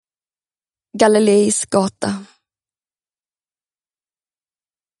Galileis gata.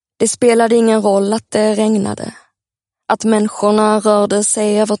 Det spelade ingen roll att det regnade, att människorna rörde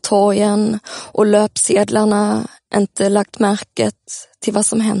sig över torgen och löpsedlarna inte lagt märket till vad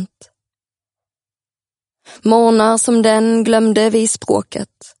som hänt. Morgnar som den glömde vi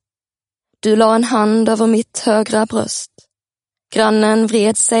språket. Du la en hand över mitt högra bröst. Grannen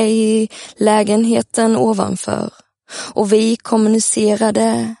vred sig i lägenheten ovanför och vi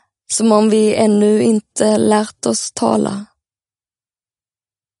kommunicerade som om vi ännu inte lärt oss tala.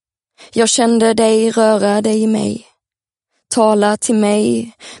 Jag kände dig röra dig i mig, tala till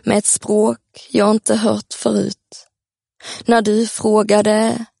mig med ett språk jag inte hört förut. När du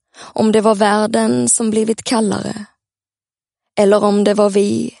frågade om det var världen som blivit kallare eller om det var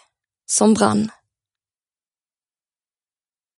vi som brann.